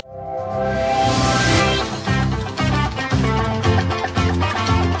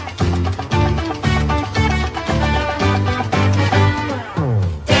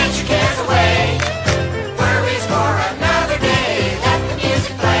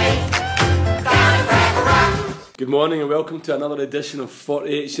Good morning and welcome to another edition of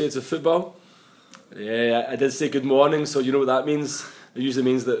 48 Shades of Football. Yeah, I did say good morning, so you know what that means. It usually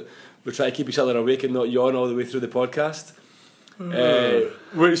means that we try to keep each other awake and not yawn all the way through the podcast.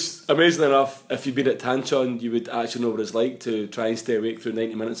 Which, amazingly enough, if you've been at Tanchon, you would actually know what it's like to try and stay awake through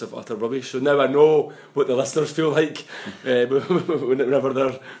 90 minutes of utter rubbish. So now I know what the listeners feel like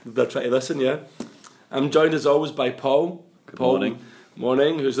whenever they're trying to listen, yeah. I'm joined as always by Paul. Good morning.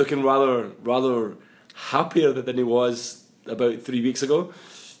 Morning, who's looking rather happier than he was about 3 weeks ago.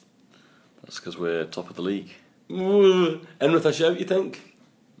 That's because we're top of the league. In with a shout, you think?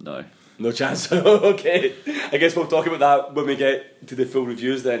 No. No chance. Okay. I guess we'll talk about that when we get to the full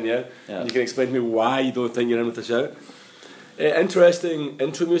reviews then, yeah? Yeah. You can explain to me why you don't think you're in with a shout. Interesting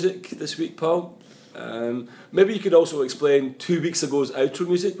intro music this week, Paul. Maybe you could also explain 2 weeks ago's outro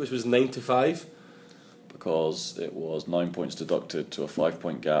music, which was 9 to 5. Because it was 9 points deducted to a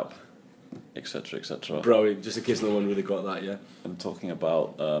 5-point gap, etc., etc. Brilliant, just in case no one really got that, yeah? I'm talking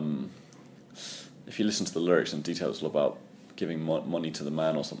about, if you listen to the lyrics in detail, it's all about giving money to the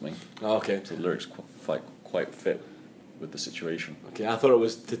man or something. Oh, okay. So the lyrics quite fit with the situation. Okay, I thought it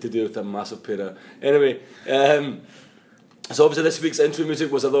was to do with a massive pair of... Anyway, so obviously this week's intro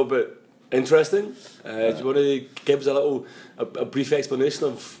music was a little bit interesting. Do you want to give us a brief explanation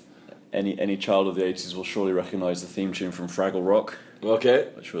of... Any child of the 80s will surely recognise the theme tune from Fraggle Rock. Okay.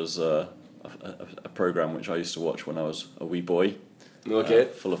 Which was a programme which I used to watch when I was a wee boy. Okay.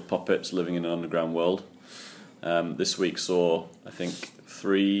 Full of puppets living in an underground world. This week saw, I think,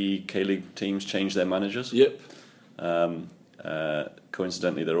 3 K-League teams change their managers. Yep.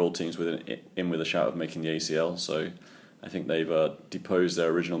 Coincidentally, they're all teams with a shout of making the ACL, so I think they've deposed their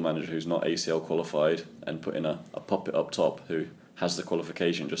original manager who's not ACL qualified and put in a puppet up top who has the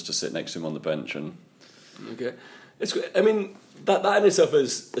qualification just to sit next to him on the bench. And okay, I mean that in itself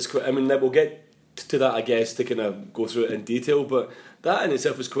is quite. I mean, we'll get to that, I guess, to kind of go through it in detail. But that in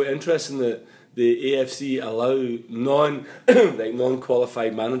itself is quite interesting that the AFC allow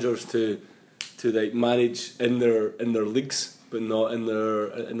non-qualified managers to manage in their leagues, but not in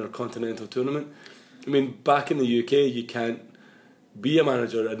their continental tournament. I mean, back in the UK, you can't be a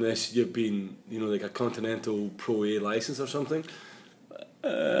manager unless you've been, like a continental Pro A license or something.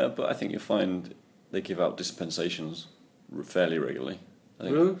 But I think you'll find they give out dispensations fairly regularly. I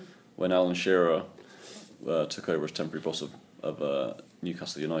think Really? When Alan Shearer took over as temporary boss of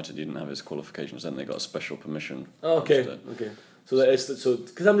Newcastle United, he didn't have his qualifications. Then they got a special permission. Oh, okay. Okay. So that is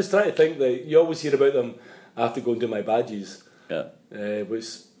because I'm just trying to think that you always hear about them. I have to go and do my badges. Yeah. Which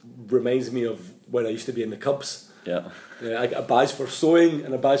reminds me of when I used to be in the Cubs. Yeah. I got a badge for sewing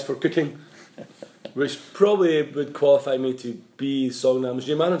and a badge for cooking, which probably would qualify me to be Songnam's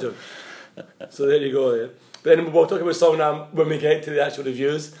new manager. So there you go. Yeah. But anyway, we'll talk about Songnam when we get to the actual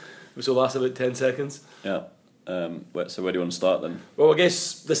reviews, which will last about 10 seconds. Yeah. So where do you want to start then? Well, I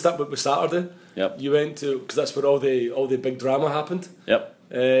guess let's start with Saturday. Yep. You went to, because that's where all the big drama happened. Yep.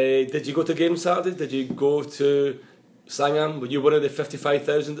 Did you go to game Saturday? Did you go to Sangam? Were you one of the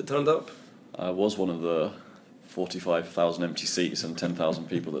 55,000 that turned up? I was one of the 45,000 empty seats and 10,000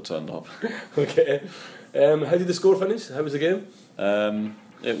 people that turned up. Okay. How did the score finish? How was the game?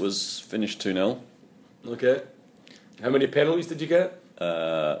 It was finished 2-0. Okay. How many penalties did you get?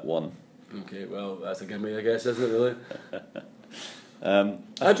 1. Okay, well, that's a gimme, I guess, isn't it, really?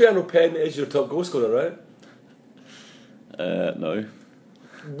 Adriano Pen is your top goal scorer, right? No.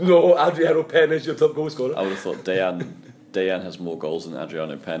 No, Adriano Pen is your top goal scorer. I would have thought Dejan has more goals than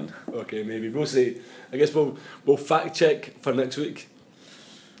Adriano Pen. Okay, maybe. We'll see. I guess we'll fact check for next week.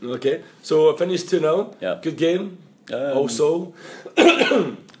 Okay, so I finished 2-0. Yeah. Good game. Also,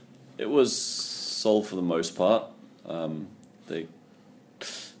 it was Seoul for the most part. They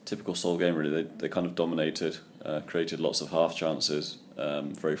typical Seoul game really. They kind of dominated, created lots of half chances.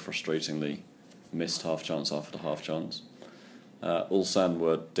 Very frustratingly, missed half chance after half chance. Ulsan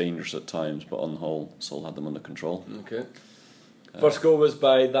were dangerous at times, but on the whole, Seoul had them under control. Okay. First goal was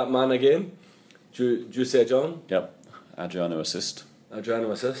by that man again, Ju Sejong. Yep. Adriano assist.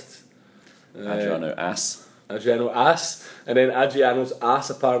 Adriano ass. Adriano ass. And then Adriano's ass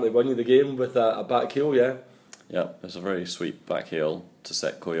apparently won you the game with a back heel, yeah? Yeah, it was a very sweet back heel to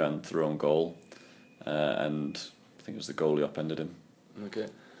set Koyan through on goal. And I think it was the goalie upended him. Okay.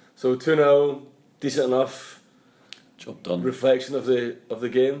 So 2-0, decent enough. Job done. Reflection of the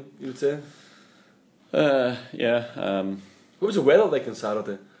game, you would say? Yeah. What was the weather like on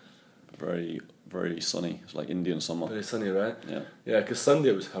Saturday? Very, very sunny. It's like Indian summer. Very sunny, right? Yeah. Yeah, because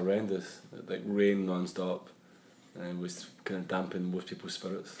Sunday it was horrendous. Like rain non-stop. And it was kind of dampened most people's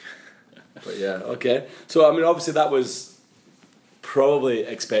spirits. But yeah, okay. So, I mean, obviously that was probably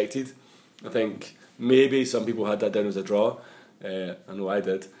expected. I think Maybe some people had that down as a draw. I know I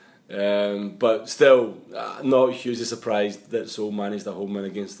did. But still, not hugely surprised that Seoul managed a home win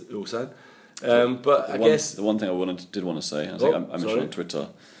against Ulsan. But I guess the one thing I did want to say, I think I mentioned sorry. on Twitter,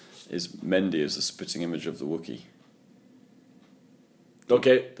 is Mendy is the spitting image of the Wookiee.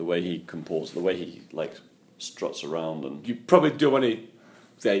 Okay. The way he comports, the way he like struts around, and You probably do want to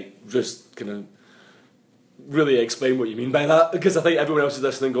just kind of really explain what you mean by that, because I think everyone else is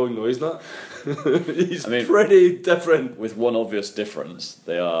listening going, no, he's not. He's pretty different. With one obvious difference,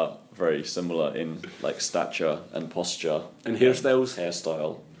 they are very similar in like stature and posture and hairstyles.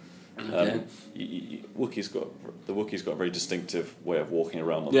 Hairstyle. Okay. The Wookiee's got a very distinctive way of walking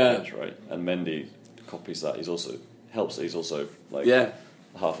around on the pitch, right? And Mendy copies that. He's also like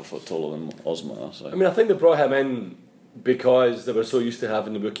half a foot taller than Osmar. So I mean, I think they brought him in because they were so used to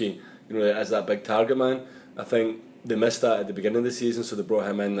having the Wookiee, as that big target man. I think they missed that at the beginning of the season, so they brought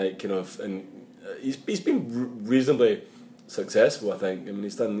him in and he's been reasonably successful. I think. I mean,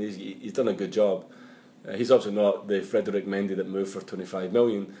 he's done a good job. He's obviously not the Frederic Mendy that moved for 25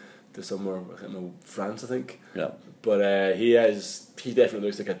 million to somewhere, I don't know, France, I think. Yeah. But he definitely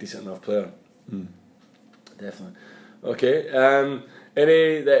looks like a decent enough player. Definitely. Okay.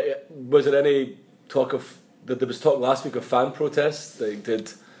 Was there any talk of that? There was talk last week of fan protests. Like,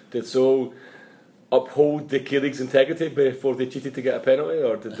 did Seoul uphold the K-League's integrity before they cheated to get a penalty,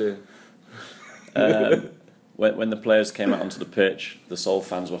 or did they? When the players came out onto the pitch, the Seoul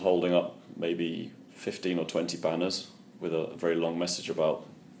fans were holding up maybe 15 or 20 banners with a very long message about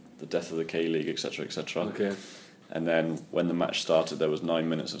the death of the K-League, etc., etc. Okay. And then when the match started, there was 9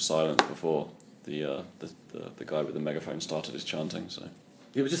 minutes of silence before the guy with the megaphone started his chanting. So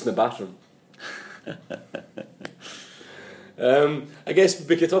he was just in the bathroom. I guess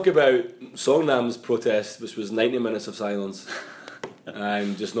we could talk about Songnam's protest, which was 90 minutes of silence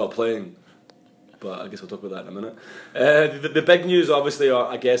and just not playing. But I guess we'll talk about that in a minute. The big news, obviously,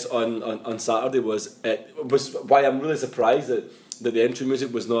 I guess on Saturday was why I'm really surprised that the entry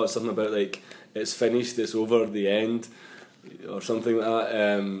music was not something about like it's finished, it's over, the end, or something like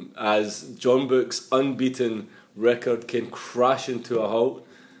that. As John Book's unbeaten record came crashing to a halt,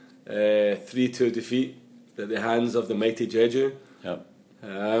 3-2 defeat at the hands of the mighty Jeju. Yep.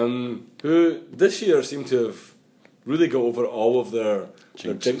 Who this year seem to have really got over all of their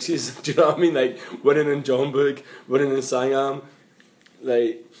jinxes. Do you know what I mean? Like winning in Jeonbuk, winning in Sangam,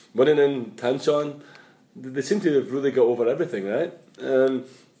 like winning in Tancheon. They seem to have really got over everything, right? 3-2.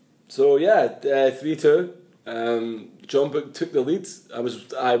 Jeonbuk took the lead.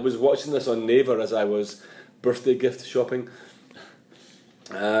 I was watching this on Naver as I was birthday gift shopping.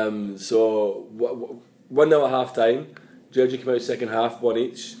 1-0 at half time. Jeju came out second half, one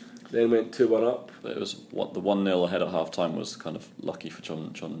each. Then went 2-1 up. It was the 1-0 ahead at half time was kind of lucky for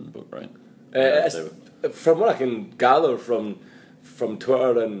Jeonbuk, right? From what I can gather from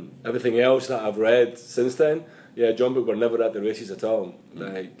Twitter and everything else that I've read since then, Jeonbuk were never at the races at all.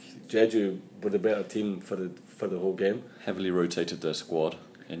 Like Jeju were the better team for the whole game. Heavily rotated their squad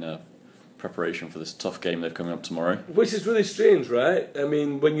in preparation for this tough game they're coming up tomorrow. Which is really strange, right? I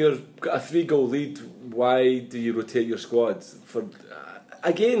mean, when you've got a 3-goal lead, why do you rotate your squad?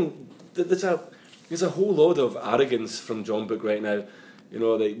 Again, there's a whole load of arrogance from Jeonbuk right now.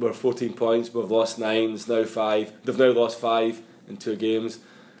 We're 14 points, we've lost 9, it's now 5. They've now lost 5 in 2 games.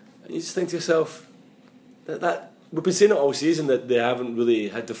 And you just think to yourself, that we've been saying it all season that they haven't really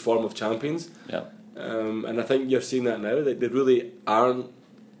had the form of champions. Yeah. And I think you're seeing that now, that they really aren't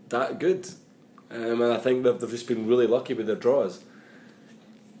that good. And I think they've just been really lucky with their draws.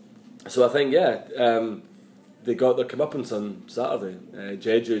 So I think, they got their comeuppance on Saturday.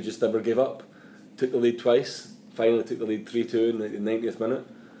 Jeju just never gave up. Took the lead twice. Finally took the lead 3-2 in the 90th minute.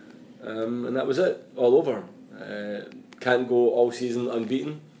 And that was it. All over. Can't go all season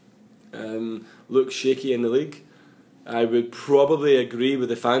unbeaten. Looks shaky in the league. I would probably agree with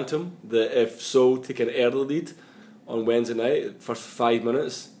the Phantom that if Seoul take an early lead on Wednesday night, first 5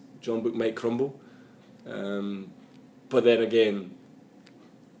 minutes, Jeonbuk might crumble. But then again,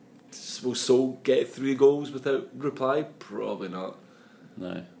 will Seoul get 3 goals without reply? Probably not.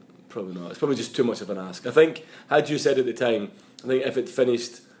 No. Probably not. It's probably just too much of an ask. I think, had you said at the time, I think if it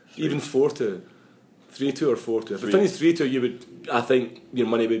finished even 4-2, 3-2 or 4-2. If it finished 3-2, I think your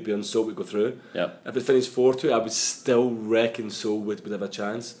money would be on Seoul would go through. Yeah. If it finished 4-2, I would still reckon Seoul would have a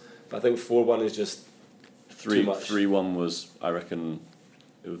chance. But I think 4-1 is just too much. 3-1 was, I reckon,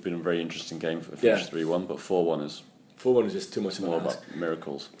 it would have been a very interesting game if it finished 3-1, but 4-1 is... 4-1 is just too much of an ask. More about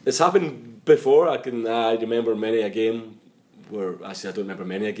miracles. It's happened before. I remember many a game where... Actually, I don't remember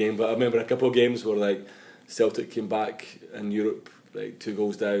many a game, but I remember a couple of games where like Celtic came back in Europe, like 2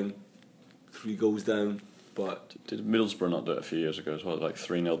 goals down, 3 goals down, but Did Middlesbrough not do it a few years ago as well? Like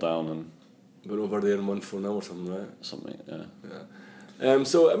 3-0 down and went over there and won 4-0 or something, right? something. Yeah.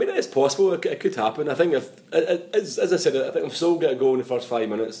 So I mean, it's possible. It could happen. I think as I said, I think if Seoul get a goal in the first 5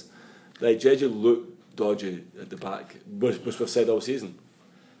 minutes, like Jeju looked dodgy at the back, which we've said all season.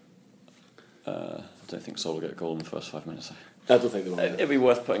 I don't think Seoul will get a goal in the first 5 minutes. I don't think they will. It'd be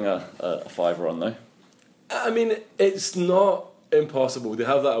worth putting a fiver on though. I mean, it's not impossible. They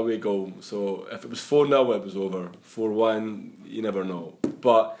have that away goal, so if it was 4-0, it was over. 4-1, you never know.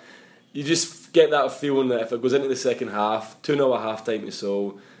 But you just get that feeling that if it goes into the second half, 2-0 at half time to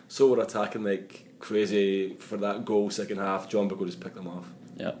Seoul were attacking like crazy for that goal second half, Jeonbuk will just pick them off.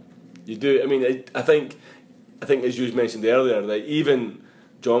 Yeah. You do. I mean, I think as you mentioned earlier, that even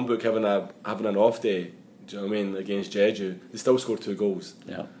Jeonbuk having an off day, do you know what I mean, against Jeju, they still score 2 goals.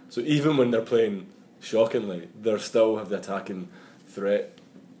 Yeah. So even when they're playing shockingly, they still have the attacking threat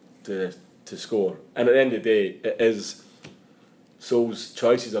to score. And at the end of the day, it is Seoul's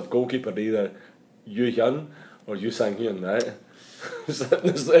choices of goalkeeper, either Yu Hyun or Yu Sang Hyun, right?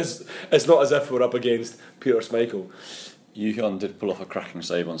 It's not as if we're up against Peter Schmeichel. Yu Hyun did pull off a cracking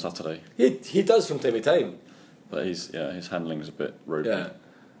save on Saturday. He does from time to time. But his handling is a bit ropey. Yeah.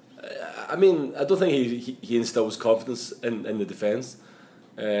 I mean, I don't think he instills confidence in the defence.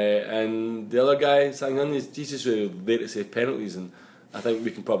 And the other guy, Sang Hyun, he's just really there to save penalties, and I think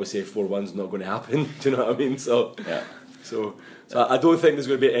we can probably say 4-1's not going to happen. Do you know what I mean? So yeah. So I don't think there's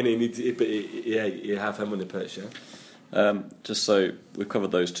going to be any need to, but you have him on the pitch, yeah. Just so we've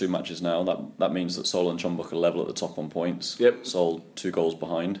covered those 2 matches now. That means that Seoul and Jeonbuk are level at the top on points. Yep. Seoul 2 goals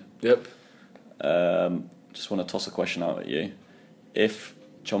behind. Yep. Just want to toss a question out at you. If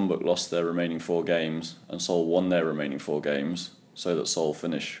Jeonbuk lost their remaining 4 games and Seoul won their remaining 4 games, so that Seoul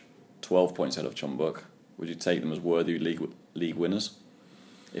finish 12 points ahead of Jeonbuk, would you take them as worthy league winners?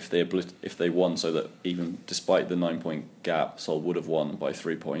 If they won, so that even despite the 9-point gap, Seoul would have won by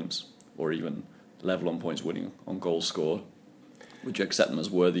 3 points, or even level on points winning on goals scored, would you accept them as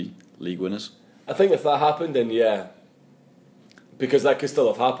worthy league winners? I think if that happened, then yeah, because that could still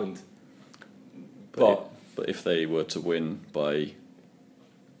have happened. But if they were to win by,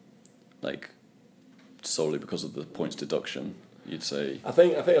 like, solely because of the points deduction, you'd say. I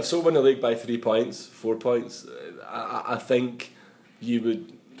think if Seoul win the league by 3 points, 4 points, I think you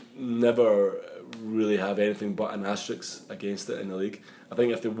would never really have anything but an asterisk against it in the league. I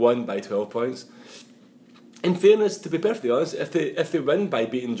think if they won by 12 points, in fairness, to be perfectly honest, if they win by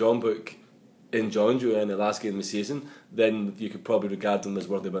beating Jeonbuk in Jeonju in the last game of the season, then you could probably regard them as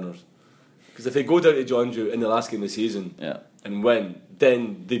worthy winners. Because if they go down to Jeonju in the last game of the season and win,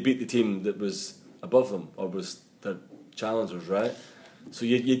 then they beat the team that was above them or was their challengers, right? So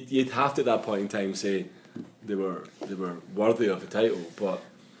you'd have to at that point in time say they were worthy of the title. But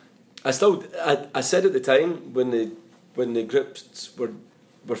I said at the time when the groups were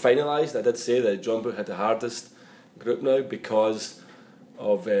finalised, I did say that Jeonbuk had the hardest group now because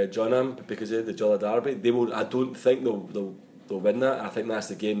of Jeonnam, because of the Jeolla Derby. I don't think they'll win that. I think that's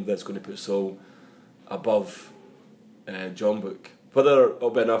the game that's going to put Seoul above Jeonbuk. Whether it'll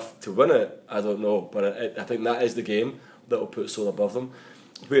be enough to win it, I don't know. But I think that is the game that will put Seoul above them.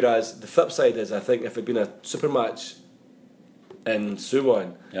 Whereas the flip side is, I think if it had been a super match in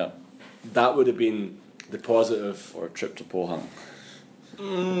Suwon, that would have been the positive. Or a trip to Pohang.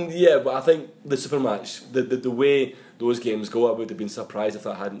 Yeah, but I think the super match, the way those games go, I would have been surprised if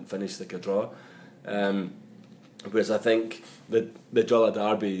that hadn't finished like a draw. Whereas I think the Jeolla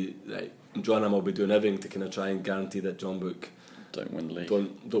Derby, like, Jeonnam will be doing everything to kind of try and guarantee that Jeonbuk don't win the league.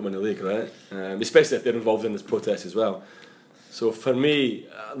 Don't win the league, right? Especially if they're involved in this protest as well. So for me,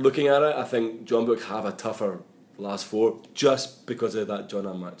 looking at it, I think Jeonbuk have a tougher last 4 just because of that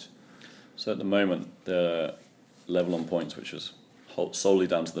Jeonnam match. So at the moment, they're level on points, which is solely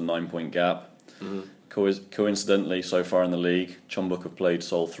down to the 9-point gap. Mm-hmm. Coincidentally, so far in the league, Jeonbuk have played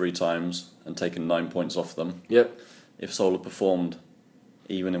Seoul 3 times and taken 9 points off them. Yep. If Seoul had performed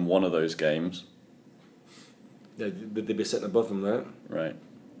even in one of those games, would they be sitting above them, right? Right.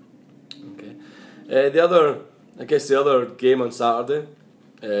 Okay. The other game on Saturday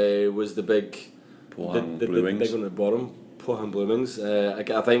was the big Pohang the Blue Wings. big one at the bottom, Pohang Blue Wings.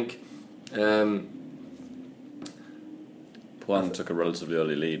 I think Pohang took a relatively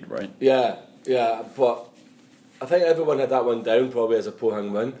early lead, right? Yeah, but I think everyone had that one down probably as a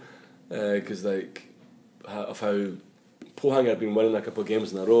Pohang win, because of how Pohang had been winning a couple of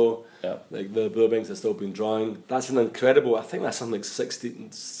games in a row. Yeah. Like the Blue Wings have still been drawing. That's an incredible. I think that's something like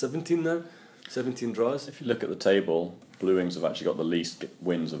 17 now, 17 draws. If you look at the table, Blue Wings have actually got the least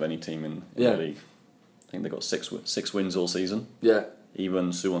wins of any team in the league. I think they've got six wins all season. Yeah, Even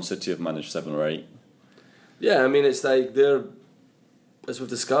Suwon City have managed 7 or 8. Yeah, I mean, it's like they're, as we've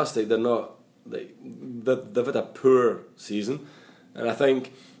discussed, like they're not, like they've had a poor season, and I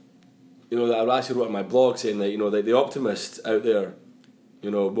think, you know, I actually wrote in my blog saying that, you know, that the optimists out there,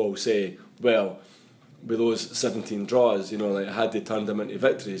 you know, will say, well, with those 17 draws, you know, like had they turned them into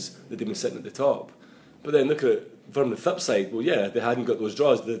victories, they'd been sitting at the top. But then look at it from the flip side. Well, yeah, if they hadn't got those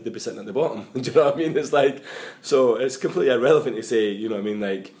draws, they'd be sitting at the bottom. Do you know what I mean? It's like, so it's completely irrelevant to say, you know what I mean,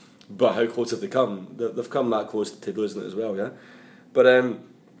 like, but how close have they come? They've come that close to losing it as well, yeah. But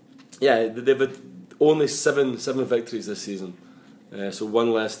yeah, they've had only seven victories this season. So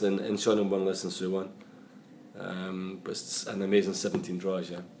one less than Incheon and one less than Suwon. But it's an amazing 17 draws,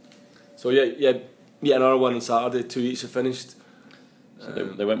 yeah. So yeah, another one on Saturday. 2 each have finished. So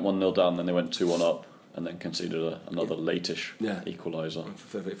they went 1-0 down, then they went 2-1 up, and then conceded another late-ish equaliser.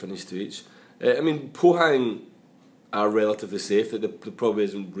 Finished 2 each. I mean, Pohang are relatively safe. There probably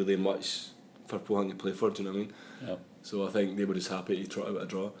isn't really much for Pohang to play for. Do you know what I mean? Yeah. So I think they were just happy to trot out a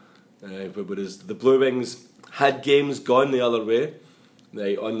draw. Whereas the Blue Wings had games gone the other way,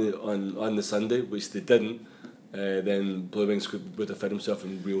 like on the Sunday, which they didn't. Then Blue Wings would have found himself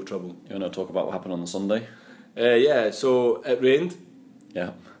in real trouble. You want to talk about what happened on the Sunday? Yeah, so it rained.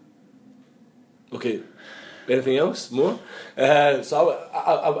 Yeah. Okay. Anything else? More? So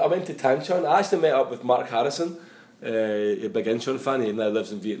I went to Tancheon. I actually met up with Mark Harrison, a big Incheon fan. He now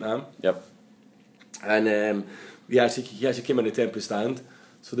lives in Vietnam. Yep. And he actually came in the temporary stand.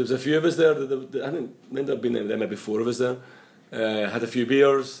 So there was a few of us there. I think ended up being there maybe 4 of us there. Had a few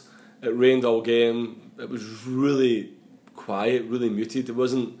beers. It rained all game. It was really quiet, really muted. There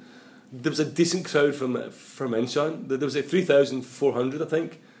was a decent crowd from Incheon. There was like 3,400, I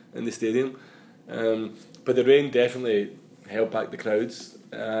think, in the stadium. But the rain definitely held back the crowds.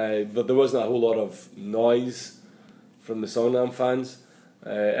 But there wasn't a whole lot of noise from the Songnam fans.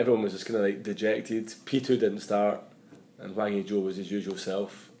 Everyone was just kind of like dejected. P2 didn't start, and Wang Hee-jo was his usual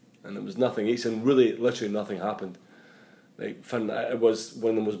self. And it was nothing. Literally nothing happened. Like, it was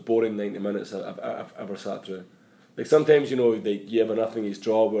one of the most boring 90 minutes I've ever sat through. Like, sometimes, you know, like, you have a nothing each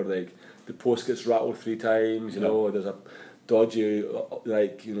draw where, like, the post gets rattled 3 times, you know, there's a dodgy,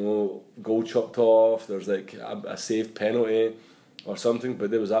 like, you know, goal chopped off, there's, like, a saved penalty or something,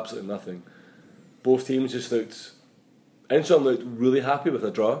 but there was absolutely nothing. Both teams just looked... Incheon looked really happy with a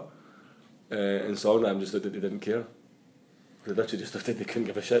draw, and Songnam just looked like they didn't care. They literally just looked like they couldn't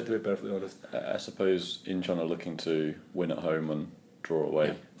give a shit, to be perfectly honest. I suppose Incheon are looking to win at home and draw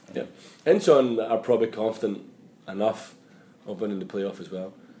away. Yeah. Incheon are probably confident enough of winning the playoff as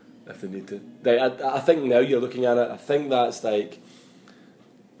well, if they need to. I think now you're looking at it, I think that's like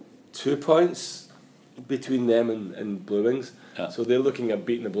 2 points between them and Blue Wings. Yeah. So they're looking at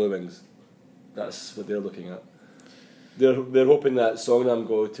beating the Blue Wings. That's what they're looking at. They're hoping that Songnam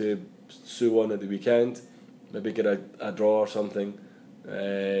go to Suwon at the weekend, maybe get a draw or something,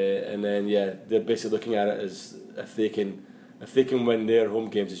 and then they're basically looking at it as if they can win their home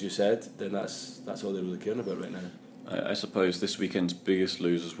games, as you said, then that's all they're really caring about right now. I suppose this weekend's biggest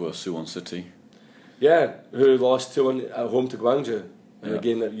losers were Suwon City. Yeah, who lost 2-1 at home to Gwangju, in a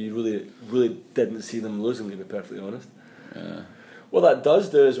game that you really didn't see them losing, to be perfectly honest. Yeah. What that does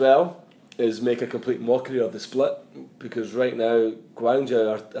do as well is make a complete mockery of the split, because right now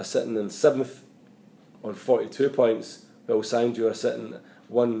Gwangju are sitting in 7th on 42 points, while Sangju are sitting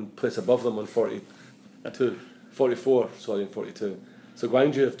one place above them on 44 on 42. So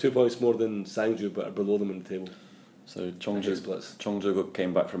Gwangju have 2 points more than Sangju, but are below them in the table. So Cheongju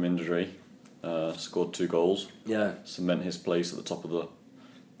came back from injury, scored 2 goals. Yeah, cement his place at the top of the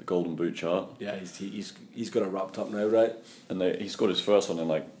Golden Boot chart. Yeah, he's got it wrapped up now, right? And he scored his first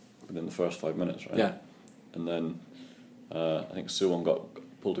one within the first 5 minutes, right? Yeah. And then I think Suwon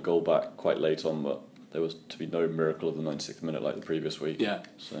pulled a goal back quite late on, but there was to be no miracle of the 96th minute like the previous week. Yeah.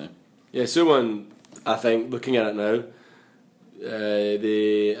 So. Yeah, Suwon, I think, looking at it now,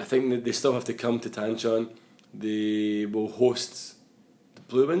 I think they still have to come to Tancheon. They will host the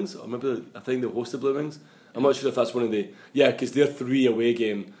Blue Wings, or maybe I think they'll host the Blue Wings. I'm not sure if that's one of the... Yeah, because their 3 away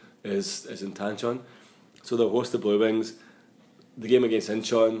game is in Tancheon. So they'll host the Blue Wings. The game against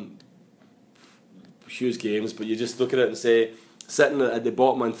Incheon, huge games, but you just look at it and say, sitting at the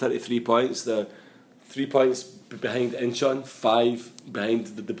bottom on 33 points, they're 3 points behind Incheon, 5 behind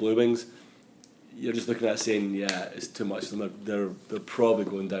the Blue Wings. You're just looking at it saying, yeah, it's too much for them. They're probably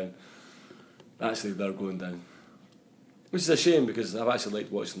going down. Actually, they're going down. Which is a shame, because I've actually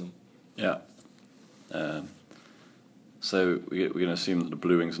liked watching them. Yeah. So we're going to assume that the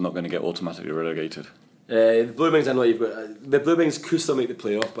Blue Wings are not going to get automatically relegated. The Blue Wings, I know the Blue Wings could still make the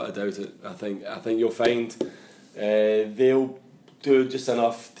playoff, but I doubt it. I think you'll find they'll do just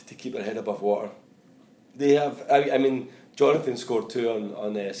enough to keep their head above water. They have. I mean, Jonathan scored 2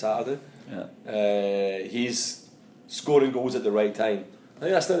 on Saturday. Yeah. He's scoring goals at the right time. I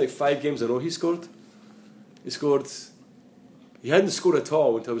think that's now like 5 games in a row he scored. He hadn't scored at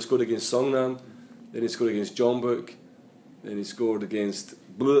all until he scored against Songnam. Then he scored against Jeonbuk. Then he scored against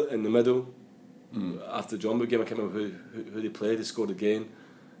Blue in the middle. After the Jeonbuk game, I can't remember who they played. He scored again,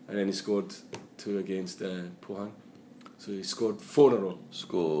 and then he scored 2 against Pohang. So he scored 4 in a row.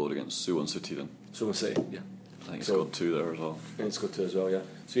 Scored against Suwon City then. Suwon City, yeah. I think he scored 2 there as well. And he scored 2 as well, yeah.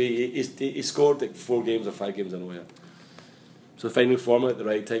 So he scored like 4 games or 5 games in a row, yeah. So finding form at the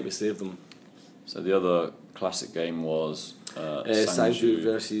right time to save them. So the other classic game was Sangju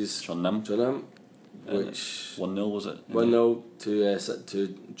versus Jeonnam. Jeonnam, which 1-0 was it? 1-0 to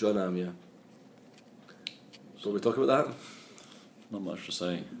Jeonnam, yeah. So we talk about that? Not much to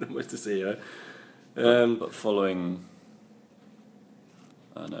say. Not much to say, yeah. But following,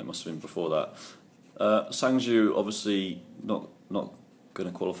 no, it must have been before that. Sangju obviously not going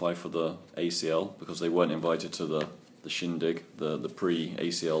to qualify for the ACL because they weren't invited to the shindig, the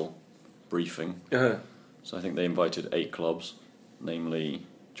pre-ACL briefing. Uh-huh. So I think they invited 8 clubs, namely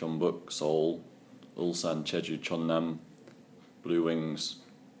Jeonbuk, Seoul, Ulsan, Jeju, Jeonnam, Blue Wings,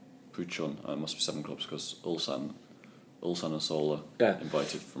 Pucheon. It must be 7 clubs because Ulsan and Seoul are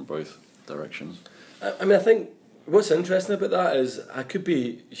invited from both directions. I mean, I think what's interesting about that is I could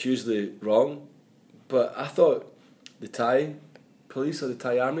be hugely wrong, but I thought the Thai police or the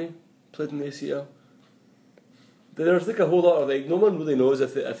Thai army played in the ACL. There's like a whole lot of like no one really knows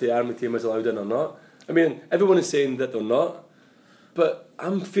if the army team is allowed in or not. I mean, everyone is saying that they're not, but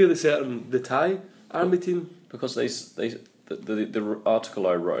I'm fairly certain the Thai army team, because the article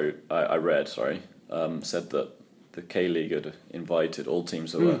I read said that the K League had invited all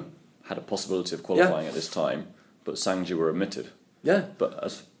teams that had a possibility of qualifying at this time, but Sangju were omitted. Yeah.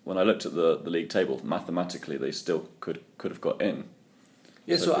 But when I looked at the league table, mathematically they still could have got in.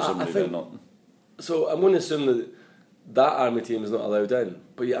 Yeah. So presumably I think they're not. So I'm going to assume that army team is not allowed in,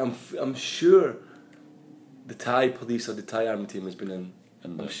 but yeah, I'm sure the Thai police or the Thai army team has been in.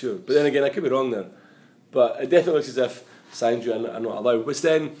 I'm sure, but then again I could be wrong there. But it definitely looks as if Sangju are not allowed, which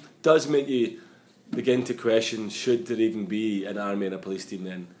then does make you begin to question: should there even be an army and a police team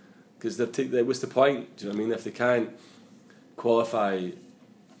then? Because what's the point? Do you know what I mean? If they can't qualify,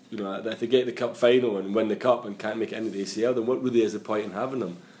 if they get the cup final and win the cup and can't make it into the ACL, then what really is the point in having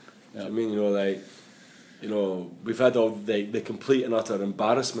them? Yeah. Do you know what I mean? We've had all the complete and utter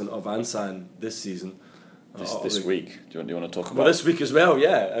embarrassment of Ansan this season. This week. Do you want to talk about? Well, this week as well,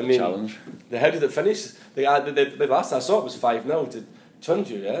 yeah. I mean, challenge. How did it finish? The last I saw it was 5-0 to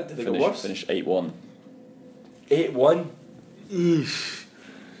Chunju. Yeah, did they go worse? Finished 8-1. 8-1. Eesh.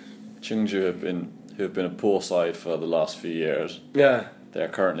 Chungju who have been a poor side for the last few years. Yeah. They are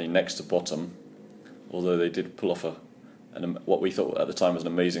currently next to bottom, although they did pull off what we thought at the time was an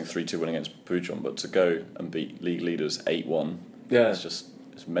amazing 3-2 win against Pucheon, but to go and beat league leaders 8-1,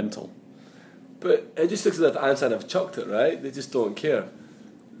 it's mental. But it just looks as if Ansan have chucked it, right? They just don't care.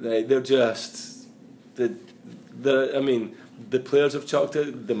 They're just... I mean, the players have chucked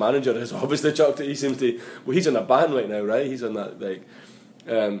it. The manager has obviously chucked it. He seems to... Well, he's on a ban right now, right? He's on that,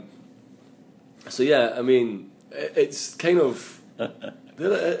 so, yeah, I mean, it's kind of... I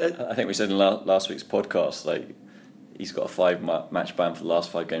think we said in last week's podcast, he's got a 5-match ban for the last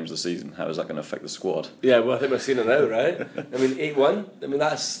 5 games of the season. How is that going to affect the squad? Yeah, well, I think we're seeing it now, right? I mean, 8-1. I mean,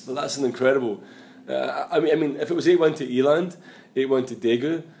 that's an incredible. I mean, if it was 8-1 to Eland, 8-1 to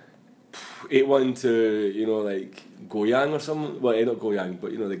Daegu, 8-1 to Goyang or something. Well, not Goyang,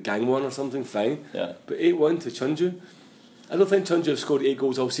 but the Gangwon or something. Fine. Yeah. But 8-1 to Chunju. I don't think Chunju have scored 8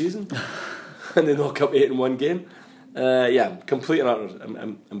 goals all season, and they knock up 8 in one game. Complete and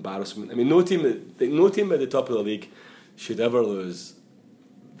utter embarrassment. I mean, no team at the top of the league should ever lose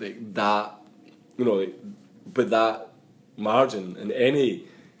that, but that margin in any,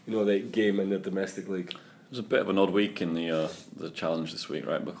 game in the domestic league. It was a bit of an odd week in the challenge this week,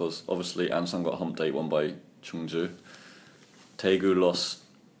 right? Because obviously Ansan got humped 8-1 by Chungju. Daegu lost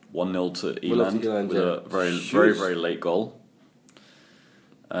 1-0 to Eland with a very, very late goal.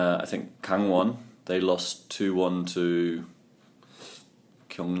 I think Gangwon, they lost 2-1 to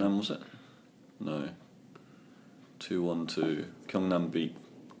Gyeongnam, was it? No. 2-1 to Gyeongnam beat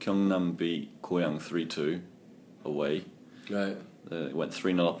Goyang 3-2 away. Right. It went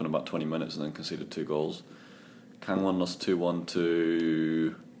 3-0 up in about 20 minutes and then conceded 2 goals. Gangwon lost 2-1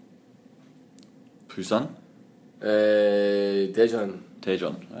 to Busan? Daejeon.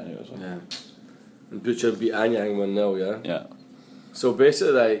 I knew it was one. Yeah. And Bucheon beat Anyang 1-0, yeah? Yeah. So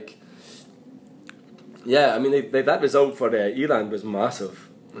basically, Yeah, I mean, that result for Eland was massive.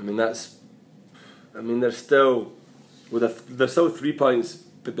 I mean, they're still, they're still 3 points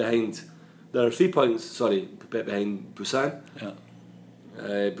behind. There are 3 points, behind Busan. Yeah.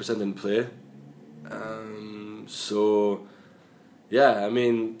 Busan didn't play. So, yeah, I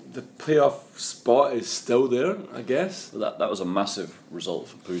mean, the playoff spot is still there, I guess. Well, that was a massive result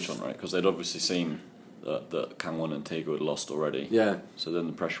for Puchon, right? Because they'd obviously seen that Kangwon and Taegu had lost already. Yeah. So then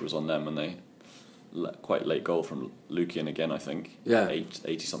the pressure was on them, and they quite late goal from Lukian again, I think. Yeah.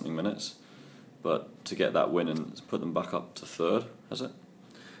 80 something minutes. But to get that win and put them back up to third, has it?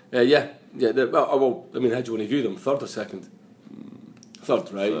 Yeah. Well, I mean, how do you want to view them? Third or second?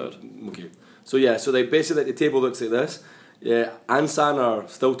 Third, right? Third. Okay. So they basically, the table looks like this. Yeah, Ansan are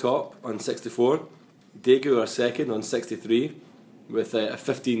still top on 64. Daegu are second on 63 with a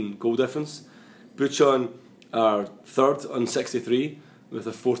 15 goal difference. Bucheon are third on 63 with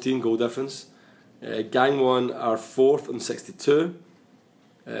a 14 goal difference. Gangwon are fourth on 62.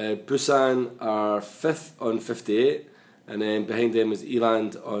 Busan are fifth on 58, and then behind them is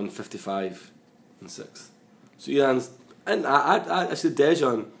Eland on 55 and sixth. So Eland's, and I said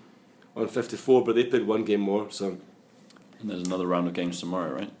Daejeon on 54, but they played one game more. So. And there's another round of games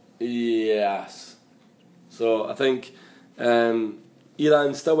tomorrow, right? Yes. So I think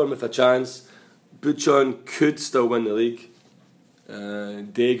Eland still win with a chance. Bucheon could still win the league.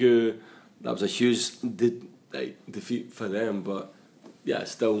 Daegu, that was a huge defeat for them, but yeah,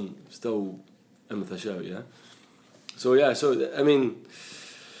 still in with a shout, yeah. So I mean,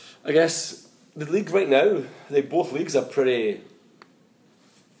 I guess the league right now, both leagues are pretty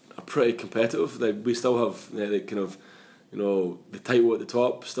competitive. We still have the kind of, the title at the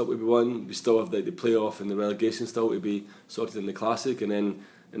top still to be won. We still have the playoff and the relegation still to be sorted in the Classic, and then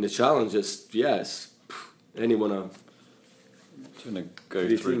in the Challenge, it's anyone. Do you want to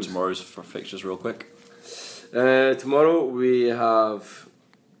go through teams. Tomorrow's fixtures real quick? Tomorrow we have.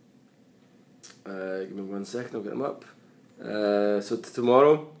 Give me 1 second, I'll get them up. So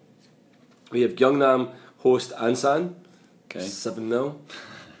tomorrow we have Gyeongnam host Ansan. Okay. 7-0.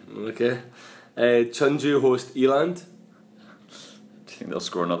 Okay. Chunju host Eland. Do you think they'll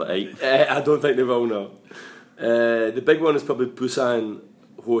score another 8? I don't think they will, no. The big one is probably Busan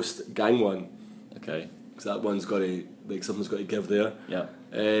host Gangwon. Okay. Because that one's got to, something's got to give there. Yeah.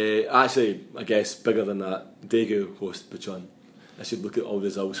 Actually, I guess bigger than that, Daegu host Bucheon. I should look at all the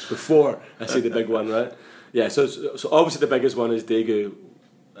results before I say the big one, right? Yeah, so obviously the biggest one is Daegu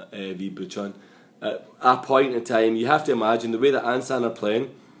v Bucheon. At a point in time, you have to imagine the way that Ansan are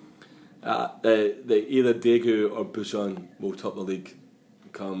playing, either Daegu or Bucheon will top the league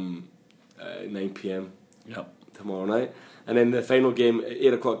come 9 p.m. tomorrow night. And then the final game,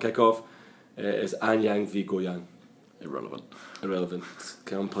 8 o'clock kickoff, is Anyang v Goyang. Irrelevant.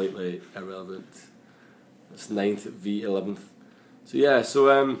 Completely irrelevant. It's 9th v 11th. So yeah,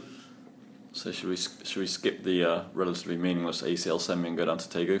 so should we skip the relatively meaningless ACL semi and go down to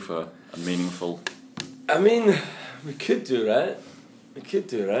Taegu for a meaningful? I mean, we could do, right?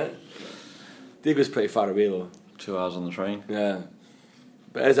 Daegu's pretty far away though. 2 hours on the train. Yeah,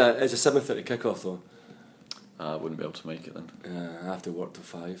 but it's a 7:30 kickoff though. I wouldn't be able to make it then. Yeah, I have to work till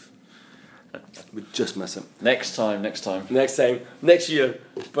 5. We'd just miss it. Next time. Next year.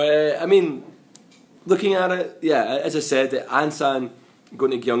 But I mean, looking at it, yeah, as I said, Ansan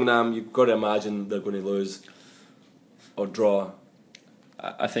going to Gyeongnam, you've got to imagine they're going to lose or draw.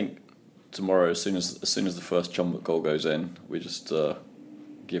 I think tomorrow, as soon as the first Chumbuk goal goes in, we just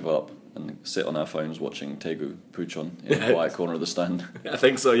give up and sit on our phones watching Taegu Puchon in the quiet corner of the stand. I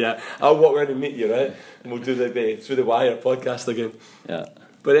think so, yeah. I'll walk around and meet you, right? And we'll do the Through the Wire podcast again. Yeah.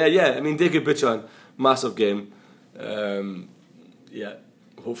 But I mean, Daegu Bucheon, massive game.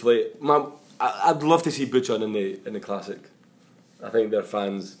 Hopefully, I'd love to see Bucheon in the Classic. I think their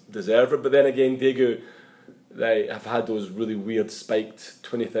fans deserve it. But then again, Daegu, they have had those really weird spiked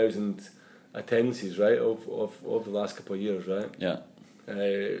 20,000 attendances, right, of the last couple of years, right? Yeah.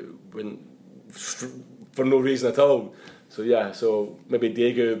 For no reason at all. So maybe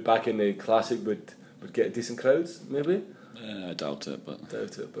Daegu back in the Classic would get decent crowds, maybe. I doubt it,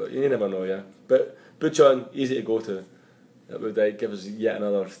 but you never know, yeah. But Bucheon, easy to go to. That would give us yet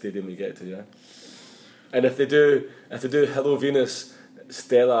another stadium we get to, yeah. And if they do Hello Venus,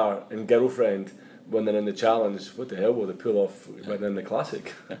 Stellar, and Girlfriend when they're in the Challenge, what the hell will they pull off when they're in the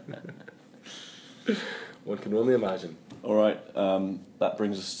Classic? One can only imagine. All right, that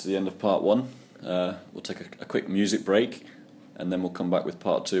brings us to the end of part 1. We'll take a quick music break, and then we'll come back with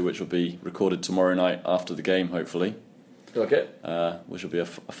part 2, which will be recorded tomorrow night after the game, hopefully. Okay. Which will be a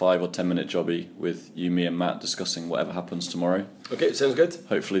 5 or 10 minute jobby with you, me, and Matt discussing whatever happens tomorrow. Okay, sounds good.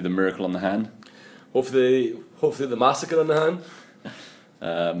 Hopefully, the miracle on the hand. Hopefully the massacre on the hand.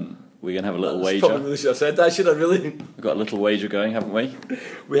 We're going to have a little That's wager. probably really should have said that, should I really? We've got a little wager going, haven't we?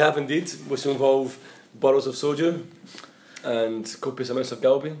 We have indeed, which will involve bottles of soju and copious amounts of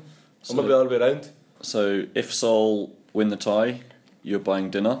galbi. Or maybe the other way around. So if Seoul win the tie, you're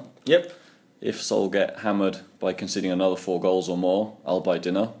buying dinner. Yep. If Seoul get hammered by conceding another 4 goals or more, I'll buy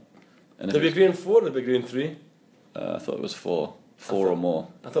dinner. And Did we agree on 4 or did we agree on 3? I thought it was 4. 4 or more.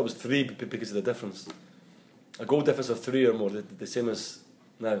 I thought it was 3 because of the difference. A goal difference of 3 or more, the same as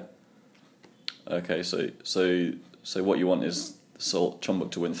now. Okay, so what you want is Seoul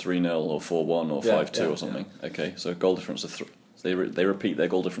Chonbuk to win 3-0 or 4-1 or 5-2 or something. Yeah. Okay, so goal difference of 3. They repeat their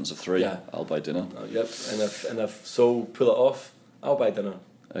goal difference of 3. Yeah. I'll buy dinner. Yep. And if Seoul pull it off, I'll buy dinner.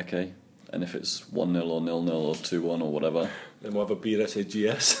 Okay. And if it's 1-0 or 0-0 or 2-1 or whatever, then we'll have a beer. I say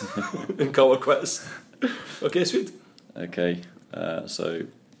GS and call it quits. Okay, sweet. Okay. So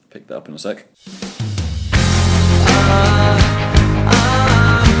pick that up in a sec.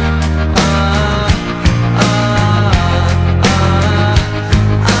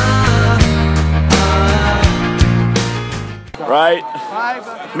 Right,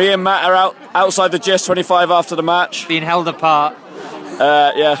 me and Matt are outside the GS25 after the match. Being held apart.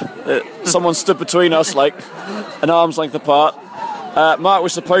 Someone stood between us like an arm's length apart. Mark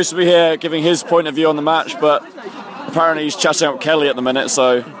was supposed to be here giving his point of view on the match, but apparently he's chatting up Kelly at the minute,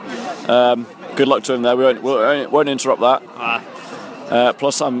 so good luck to him there. We won't interrupt that.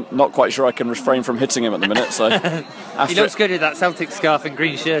 Plus, I'm not quite sure I can refrain from hitting him at the minute. So he looks good with that Celtic scarf and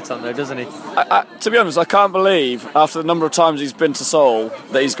green shirt on, though, doesn't he? To be honest, I can't believe after the number of times he's been to Seoul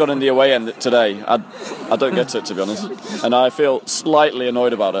that he's gone in the away end today. I don't get it, to be honest, and I feel slightly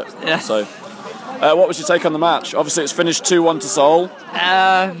annoyed about it. Yeah. So, what was your take on the match? Obviously, it's finished 2-1 to Seoul.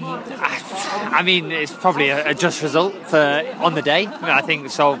 I mean, it's probably a just result on the day. I think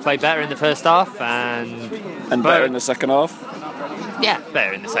Seoul played better in the first half and better in the second half. Yeah,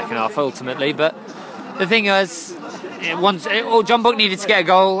 better in the second half ultimately, but the thing was, Jeonbuk needed to get a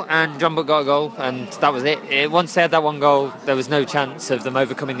goal, and Jeonbuk got a goal, and that was it. Once they had that one goal, there was no chance of them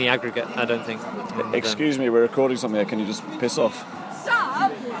overcoming the aggregate, I don't think. Excuse me, we're recording something here, can you just piss off?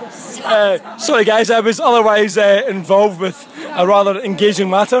 Sorry guys, I was otherwise involved with a rather engaging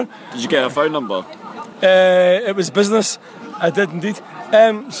matter. Did you get a phone number? It was business, I did indeed.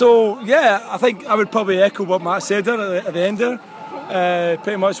 So yeah, I think I would probably echo what Matt said there at the end there.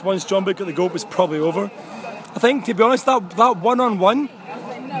 Pretty much once Jeonbuk got the goal, it was probably over. I think, to be honest, that one-on-one,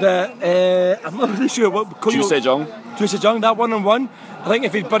 I'm not really sure what... Ju Se-jung, that one-on-one, I think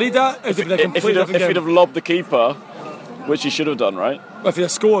if he'd buried that, it would have been a completely different game. If he'd have lobbed the keeper, which he should have done, right? If he'd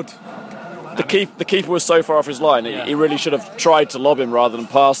have scored. The keeper was so far off his line, he really should have tried to lob him rather than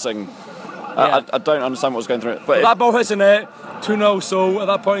passing. I don't understand what was going through it. But that ball hits the net, 2-0, so at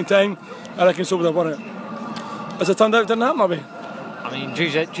that point in time, I reckon Seoul would have won it. As it turned out, it didn't happen, maybe. I mean,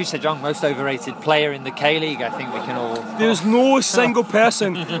 Ju Se-jung, most overrated player in the K-League, I think we can all... There's no single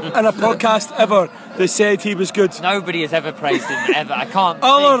person in a podcast ever that said he was good. Nobody has ever praised him, ever. I can't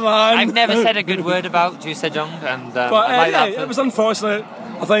I've never said a good word about Ju Se-jung, and it was unfortunate.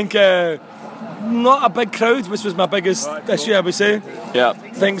 I think not a big crowd, which was my biggest issue, I would say. Yeah. I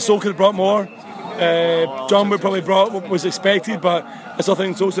think Seoul could have brought more. Jeonbuk probably brought what was expected, but I still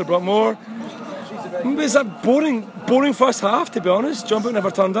think Seoul should have brought more. It's a boring first half, to be honest. Jeonbuk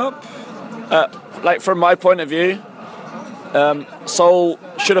never turned up. From my point of view, Seoul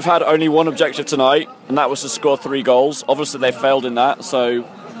should have had only one objective tonight, and that was to score 3 goals. Obviously, they failed in that, so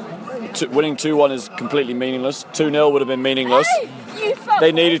winning 2-1 is completely meaningless. 2-0 would have been meaningless.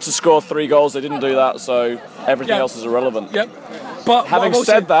 They needed to score 3 goals. They didn't do that, so everything else is irrelevant. Yep. But having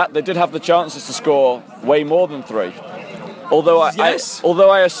said that, they did have the chances to score way more than 3. Although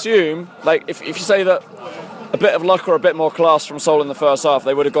I assume, like, if you say that a bit of luck or a bit more class from Seoul in the first half,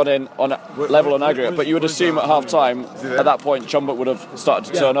 they would have gone in on level on aggregate. But you would assume at half time, at that point, Jeonbuk would have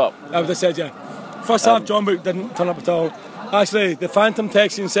started to turn up. I would have said, yeah. First half, Jeonbuk didn't turn up at all. Actually, the Phantom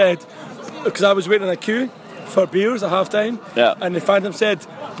texting said, because I was waiting in a queue for beers at half time, and the Phantom said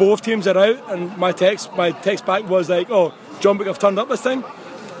both teams are out, and my text back was like, oh, Jeonbuk have turned up this time.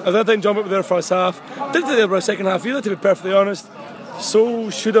 I don't think Jeonbuk were there first half. Didn't think they were second half either, to be perfectly honest.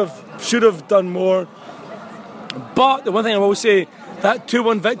 So should have done more. But the one thing I will say, that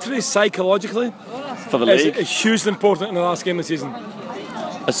 2-1 victory psychologically for the league is hugely important in the last game of the season.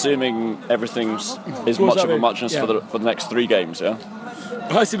 Assuming everything is much of a muchness for the next 3 games, yeah.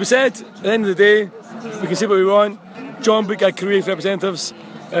 It has to be said. At the end of the day, we can say what we want. Jeonbuk had career representatives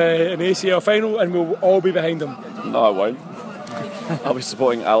in the ACL final, and we'll all be behind them. No, I won't. I'll be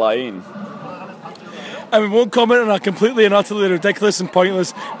supporting Al Ain. and we won't comment on a completely and utterly ridiculous and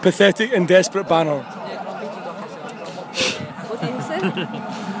pointless, pathetic and desperate banner. What did you say?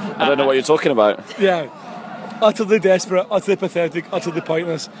 I don't know what you're talking about. Yeah. Utterly desperate, utterly pathetic, utterly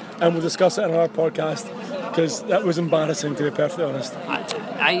pointless, and we'll discuss it in our podcast because that was embarrassing, to be perfectly honest.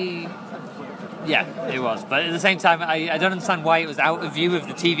 Yeah, it was. But at the same time, I don't understand why it was out of view of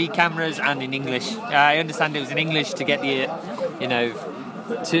the TV cameras and in English. I understand it was in English to get the,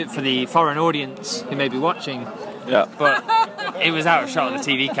 for the foreign audience who may be watching. Yeah. But it was out of shot of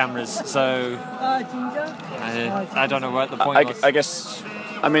the TV cameras, so I don't know what the point was. I guess.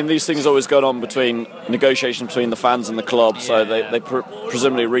 I mean, these things always go on between negotiations between the fans and the club, so they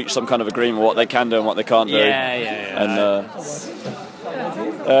presumably reach some kind of agreement what they can do and what they can't do. Yeah.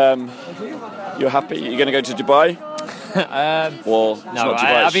 And you're happy? You're going to go to Dubai? Or it's not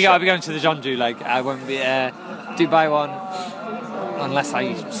Dubai, I'll be going to the Jeonju. Like I won't be Dubai one unless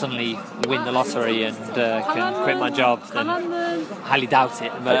I suddenly win the lottery and can quit my job. Then highly doubt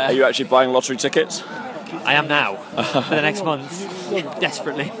it. But, are you actually buying lottery tickets? I am now for the next month,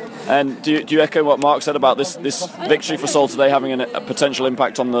 desperately. And do you echo what Mark said about this victory for Seoul today having a potential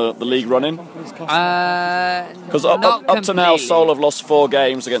impact on the league running? Because up to now, Seoul have lost 4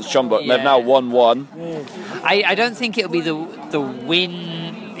 games against Jeonbuk. They've now won 1. I don't think it'll be the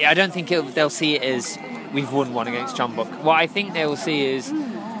win. I don't think they'll see it as we've won 1 against Jeonbuk. What I think they will see is,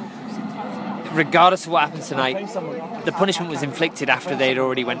 regardless of what happens tonight, the punishment was inflicted after they'd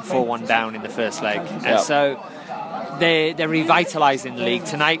already went 4-1 down in the first leg, and so they're revitalising the league.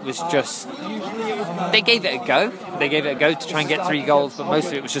 Tonight was just, they gave it a go. They gave it a go to try and get 3 goals, but most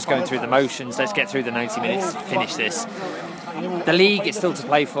of it was just going through the motions. Let's get through the 90 minutes, finish this. The league is still to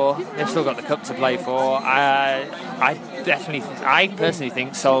play for. They've still got the cup to play for. I personally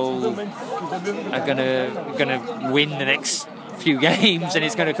think Seoul are gonna win the next few games, and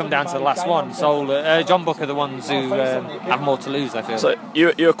it's going to come down to the last one. Seoul, Jeonbuk are the ones who have more to lose, I feel. So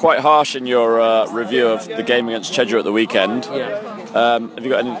you were quite harsh in your review of the game against Jeju at the weekend. Yeah. Have you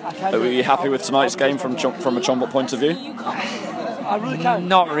got any? Are you happy with tonight's game from a Jeonbuk point of view? I really can't.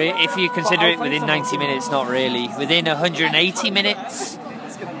 Not really. If you consider it within 90 minutes, not really. Within 180 minutes,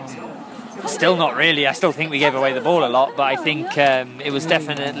 still not really. I still think we gave away the ball a lot, but I think it was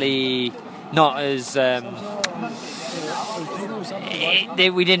definitely not as.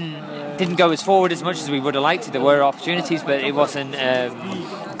 We didn't go as forward as much as we would have liked. There were opportunities, but it wasn't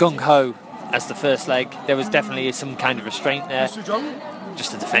gung-ho as the first leg. There was definitely some kind of restraint there.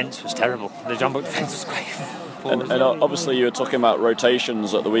 Just the defence was terrible. The Jeonbuk defence was great. And obviously you were talking about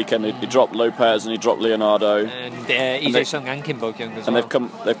rotations at the weekend. He dropped Lopez and he dropped Leonardo. And Lee Sung and Kim Bo-kyung as well. And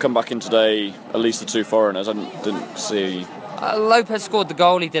they've come back in today, at least the 2 foreigners. I didn't see... Lopez scored the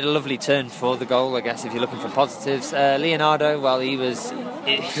goal. He did a lovely turn for the goal, I guess, if you're looking for positives. Leonardo, well, he was...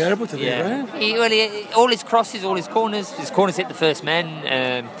 terrible today, right? All his crosses, all his corners hit the first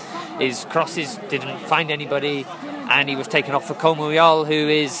men. His crosses didn't find anybody. And he was taken off for Ko Mu-yeol, who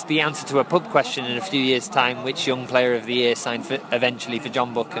is the answer to a pub question in a few years' time, which young player of the year signed eventually for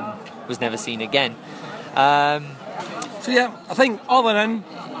Jeonbuk and was never seen again. I think all in,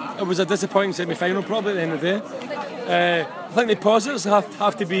 it was a disappointing semi-final probably at the end of the day. I think the positives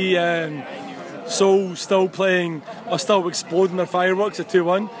have to be Seoul still playing or still exploding their fireworks at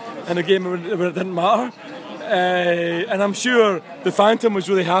 2-1 in a game where it didn't matter. And I'm sure the Phantom was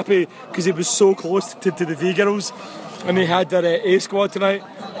really happy because he was so close to the V girls, and they had their A squad tonight.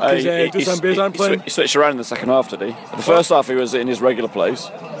 He switched around in the second half, did he? The first half he was in his regular place.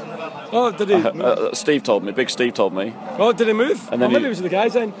 Oh, did he? Steve told me. Big Steve told me. Oh, did he move? And then maybe he was with the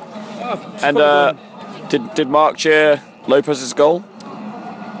guys then. Did Mark cheer Lopez's goal?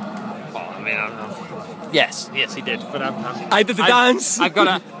 Yes, he did. But I did the dance. I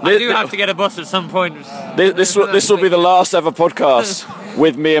do have to get a bus at some point. This will be the last ever podcast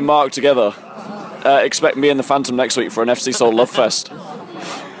with me and Mark together. Expect me and the Phantom next week for an FC Seoul Love Fest.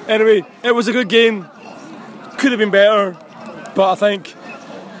 Anyway, it was a good game. Could have been better, but I think,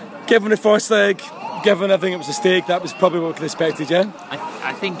 given the first leg, given everything that was at stake, that was probably what we could have expected, yeah?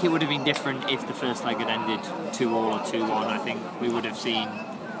 I think it would have been different if the first leg had ended 2-2 or 2-1. I think we would have seen...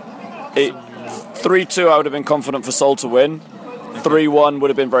 3-2 I would have been confident for Seoul to win. 3-1 would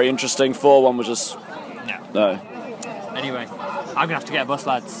have been very interesting. 4-1 was just... No. Anyway, I'm going to have to get a bus,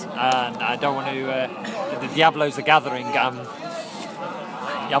 lads. And I don't want to... the Diablos are gathering. I'm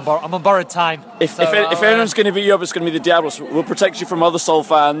on borrowed time. If anyone's going to beat you up, it's going to be the Diablos. We'll protect you from other Seoul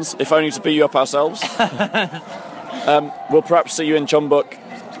fans, if only to beat you up ourselves. We'll perhaps see you in Jeonbuk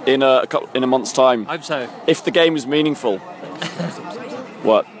in a month's time. I hope so. If the game is meaningful.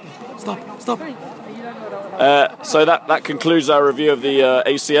 What? Stop. So that concludes our review of the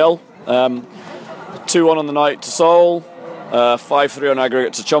ACL. 2-1 on the night to Seoul, 5-3 on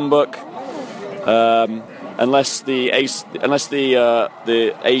aggregate to Jeonbuk. Unless the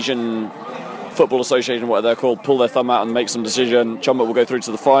Asian Football Association, whatever they're called, pull their thumb out and make some decision, Jeonbuk will go through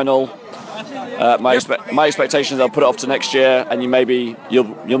to the final. My expectation is they'll put it off to next year, and you'll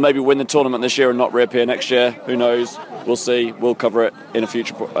maybe win the tournament this year and not reappear next year. Who knows? We'll see. We'll cover it in a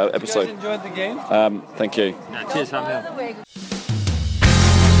future episode. You guys enjoyed the game? Thank you. Cheers, Samuel.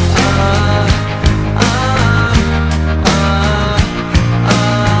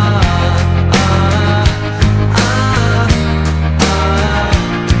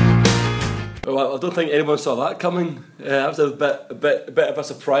 Well, I don't think anyone saw that coming. That was a bit of a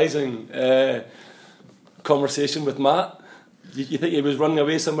surprising conversation with Matt. You think he was running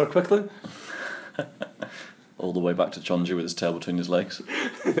away somewhere quickly? All the way back to Jeonju with his tail between his legs.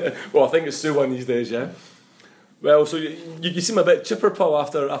 Well, I think it's Suwon these days, yeah. Well, so you seem a bit chipper, Paul,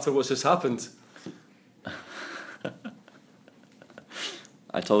 after what's just happened.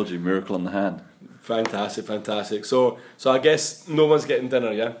 I told you, miracle on the hand. Fantastic. So I guess no one's getting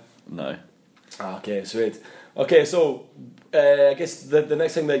dinner, yeah? No. Okay, sweet. Okay, so I guess the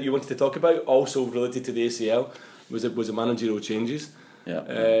next thing that you wanted to talk about, also related to the ACL, was the managerial changes.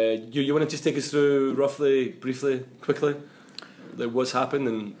 Yeah. You want to just take us through roughly, briefly, quickly, what's happened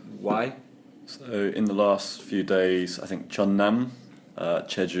and why? So in the last few days, I think Cheonnam,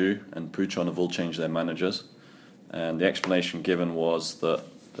 Jeju and Pucheon have all changed their managers, and the explanation given was that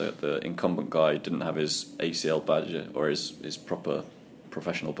the incumbent guy didn't have his ACL badge or his proper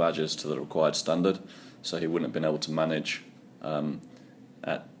professional badges to the required standard, so he wouldn't have been able to manage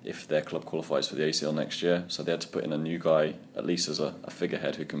if their club qualifies for the ACL next year. So they had to put in a new guy, at least as a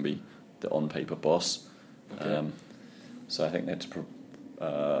figurehead, who can be the on-paper boss. Okay. So I think they had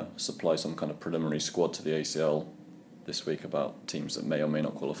to supply some kind of preliminary squad to the ACL this week about teams that may or may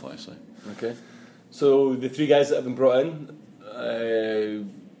not qualify. So okay, so the three guys that have been brought in,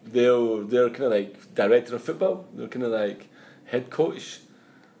 they're kind of like director of football. They're kind of like head coach,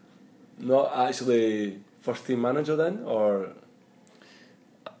 not actually first team manager then, or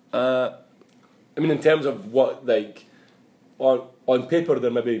I mean, in terms of what, like, on paper they're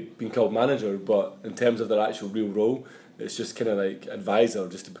maybe being called manager, but in terms of their actual real role, it's just kind of like advisor,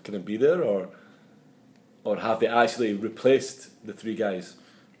 just to kind of be there, or have they actually replaced the three guys?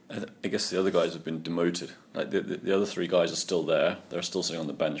 I guess the other guys have been demoted. Like the other three guys are still there. They're still sitting on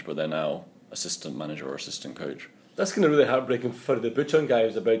the bench, but they're now assistant manager or assistant coach. That's kind of really heartbreaking for the Bucheon guy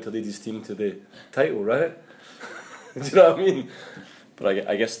who's about to lead his team to the title, right? Do you know what I mean? But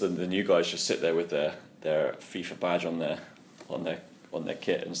I guess the new guys just sit there with their FIFA badge on their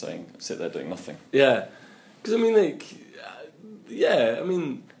kit and sit there doing nothing. Yeah, because I mean, like,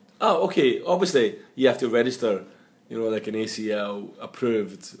 okay. Obviously, you have to register, like an ACL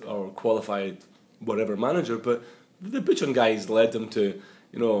approved or qualified whatever manager. But the Bucheon guys led them to,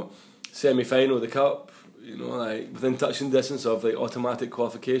 semi-final of the cup. Like within touching distance of like automatic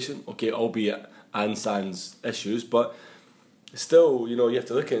qualification. Okay, albeit sans issues, but still, you have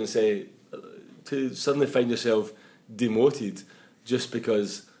to look at it and say, to suddenly find yourself demoted just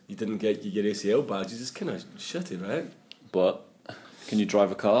because you didn't get your ACL badge is kind of shitty, right? But can you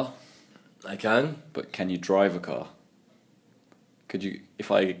drive a car? I can. But can you drive a car? Could you?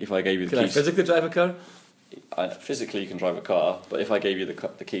 If I gave you the keys? Can I physically drive a car? Physically, you can drive a car, but if I gave you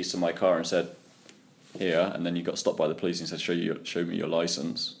the keys to my car and said, here, and then you got stopped by the police and said, show me your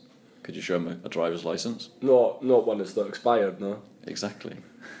license, could you show them a driver's license? No, not one that's not expired, no. Exactly.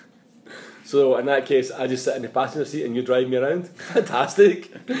 So in that case, I just sit in the passenger seat and you drive me around. Fantastic.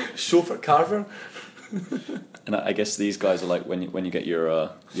 Chauffeur Carver. And I guess these guys are like when you get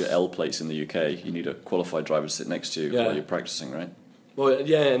your L plates in the UK, you need a qualified driver to sit next to you while you're practicing, right? Well,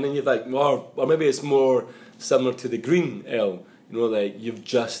 yeah, and then you've like more, or maybe it's more similar to the green L. Like you've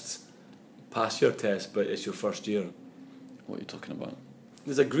just passed your test, but it's your first year. What are you talking about?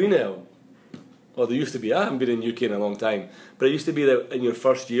 There's a green L. Well, there used to be. I haven't been in the UK in a long time, but it used to be that in your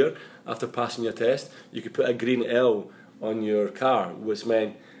first year, after passing your test, you could put a green L on your car, which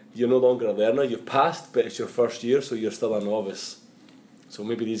meant you're no longer a learner. You've passed, but it's your first year, so you're still a novice. So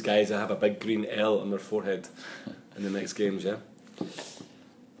maybe these guys have a big green L on their forehead in the next games, yeah?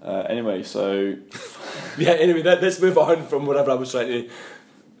 Anyway, so... Anyway, let's move on from whatever I was trying to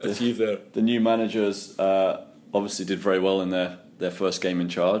achieve there. The new managers obviously did very well in their first game in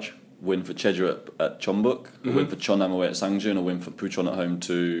charge. Win for Jeju at Jeonbuk, a win for Cheonnam away at Sangju, and a win for Pucheon at home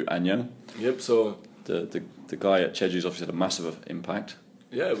to Anyang. Yep. So the guy at Jeju's obviously had a massive impact.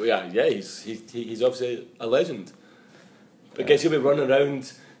 Yeah. He's obviously a legend. I guess he'll be running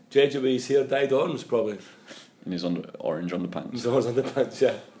around Jeju with his hair dyed orange, probably. In his orange underpants. His orange underpants,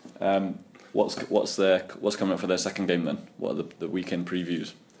 yeah. What's coming up for their second game then? What are the weekend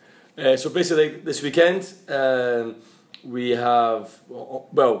previews? So basically, this weekend we have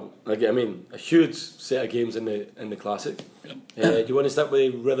a huge set of games in the Classic. Do you want to start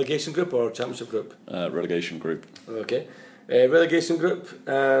with relegation group or championship group? Relegation group. Okay, relegation group.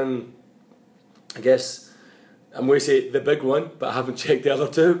 I guess I'm going to say the big one, but I haven't checked the other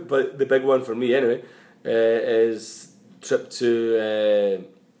two. But the big one for me anyway is trip to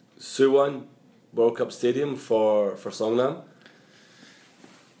Suwon World Cup Stadium for Songnam.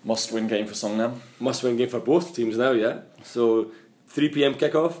 Must-win game for Songnam. Must-win game for both teams now, yeah. So 3 p.m.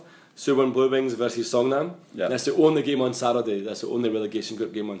 kickoff, Suwon Blue Wings versus Songnam. Yeah. That's the only game on Saturday. That's the only relegation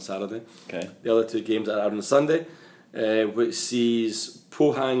group game on Saturday. Okay. The other two games are on Sunday, which sees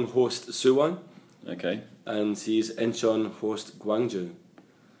Pohang host Suwon. Okay. And sees Incheon host Gwangju. Okay.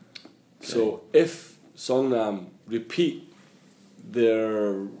 So if Songnam repeat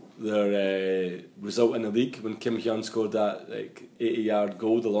their result in the league when Kim Hyun scored that 80-yard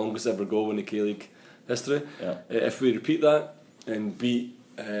goal, the longest ever goal in the K-League history. Yeah. If we repeat that and beat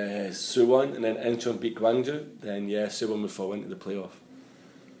Suwon and then Incheon beat Gwangju, then Suwon would fall into the playoff.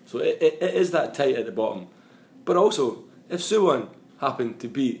 So it is that tight at the bottom. But also, if Suwon happen to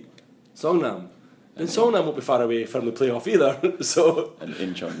beat Songnam, then Songnam won't be far away from the playoff either. So and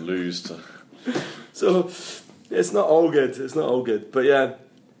Incheon lose to. So it's not all good. It's not all good. But yeah.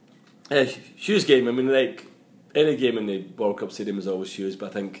 Huge game. I mean, like any game in the World Cup Stadium is always huge,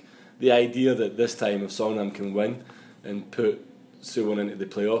 but I think the idea that this time if Songnam can win and put Suwon into the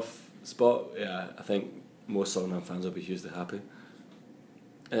playoff spot, I think most Songnam fans will be hugely happy.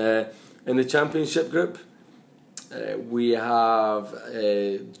 In the championship group, we have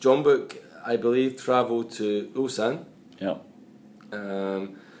Jeonbuk, I believe, travel to Ulsan. Yeah.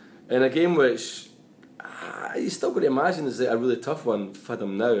 In a game which you still got to imagine is a really tough one for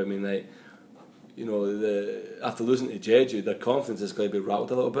them now. I mean, after losing to Jeju, their confidence is going to be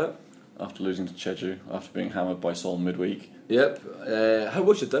rattled a little bit. After losing to Jeju, after being hammered by Seoul midweek. Yep. How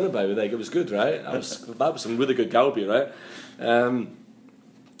was your dinner, by the way? It was good, right? That was some really good galbi, right?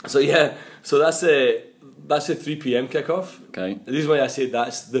 So that's a 3 p.m. kickoff. Okay. The reason why I say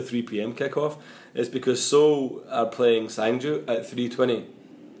that's the 3 p.m. kickoff is because Seoul are playing Sangju at 3:20,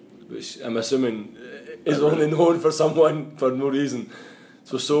 which I'm assuming is only known for someone for no reason.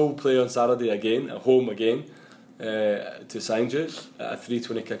 So Seoul play on Saturday again, at home again, to Sangju at a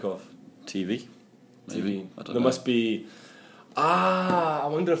 3:20 kickoff. TV. Maybe. I don't know. There must be. I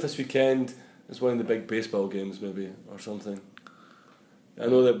wonder if this weekend is one of the big baseball games, maybe, or something. I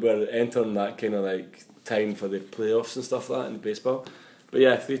know that we're entering that kind of like time for the playoffs and stuff like that in baseball. But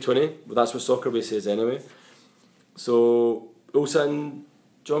yeah, 3:20. Well, that's what Soccer Base says anyway. So Ulsan,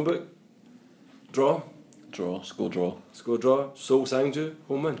 Jeonbuk, draw. Score draw. Seoul Sangju,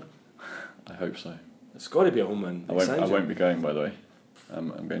 home win. I hope so. It's got to be a home win. I won't be going, by the way.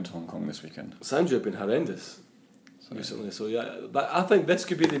 I'm going to Hong Kong this weekend. Sangju have been horrendous recently, so yeah. But I think this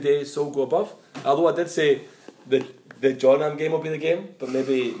could be the day Seoul go above. Although I did say the Jeonnam game will be the game, but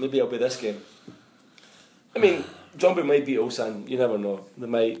maybe it'll be this game. I mean, Jeonbuk might beat Ulsan. You never know. They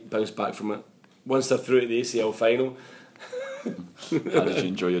might bounce back from it once they're through to the ACL final. How did you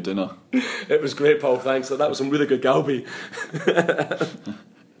enjoy your dinner? It was great, Paul, thanks. That was some really good galbi.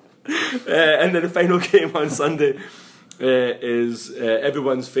 And then the final game on Sunday is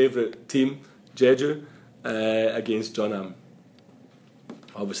everyone's favourite team, Jeju, against Jeonnam.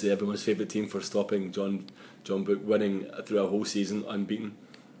 Obviously everyone's favourite team for stopping Jeonbuk winning through a whole season unbeaten.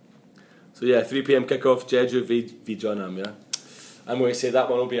 So yeah, 3 p.m. kickoff, Jeju v Jeonnam, yeah. I'm going to say that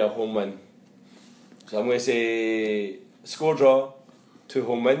one will be a home win. So I'm going to say score draw, 2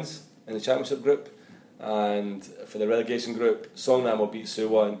 home wins in the championship group, and for the relegation group, Songnam will beat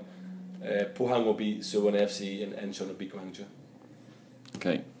Suwon, Pohang will beat Suwon FC, and Incheon will beat Gwangju.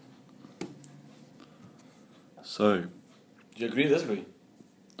 Okay. So, do you agree or disagree?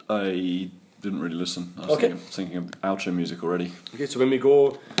 I didn't really listen. I was thinking of outro music already. Okay, so when we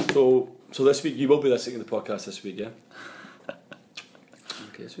go, so this week you will be listening to the podcast this week, yeah?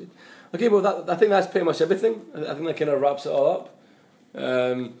 Okay, sweet. Okay, well, I think that's pretty much everything. I think that kind of wraps it all up.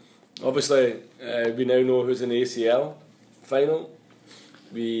 Obviously, we now know who's in the ACL final.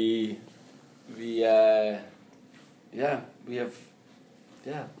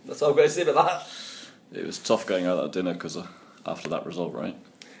 That's all I've got to say about that. It was tough going out at dinner because after that result, right?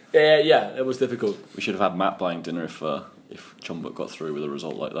 Yeah, it was difficult. We should have had Matt buying dinner if Jeonbuk got through with a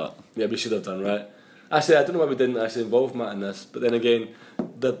result like that. Yeah, we should have done, right? Actually, I don't know why we didn't actually involve Matt in this, but then again,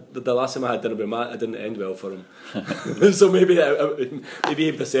 the last time I had dinner with Matt, it didn't end well for him. So maybe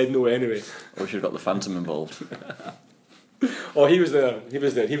he'd have said no anyway. Or we should have got the Phantom involved. Oh, he was there. He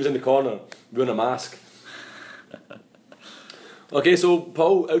was in the corner wearing a mask. Okay, so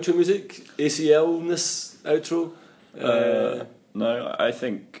Paul, outro music, ACL-ness outro. No, I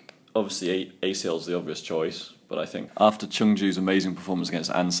think obviously ACL's the obvious choice, but I think after Chungju's amazing performance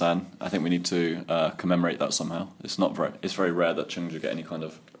against Ansan, I think we need to commemorate that somehow. It's very rare that Chungju get any kind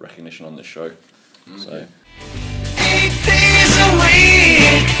of recognition on this show. So 8 days a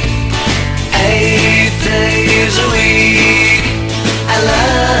week, 8 days a week.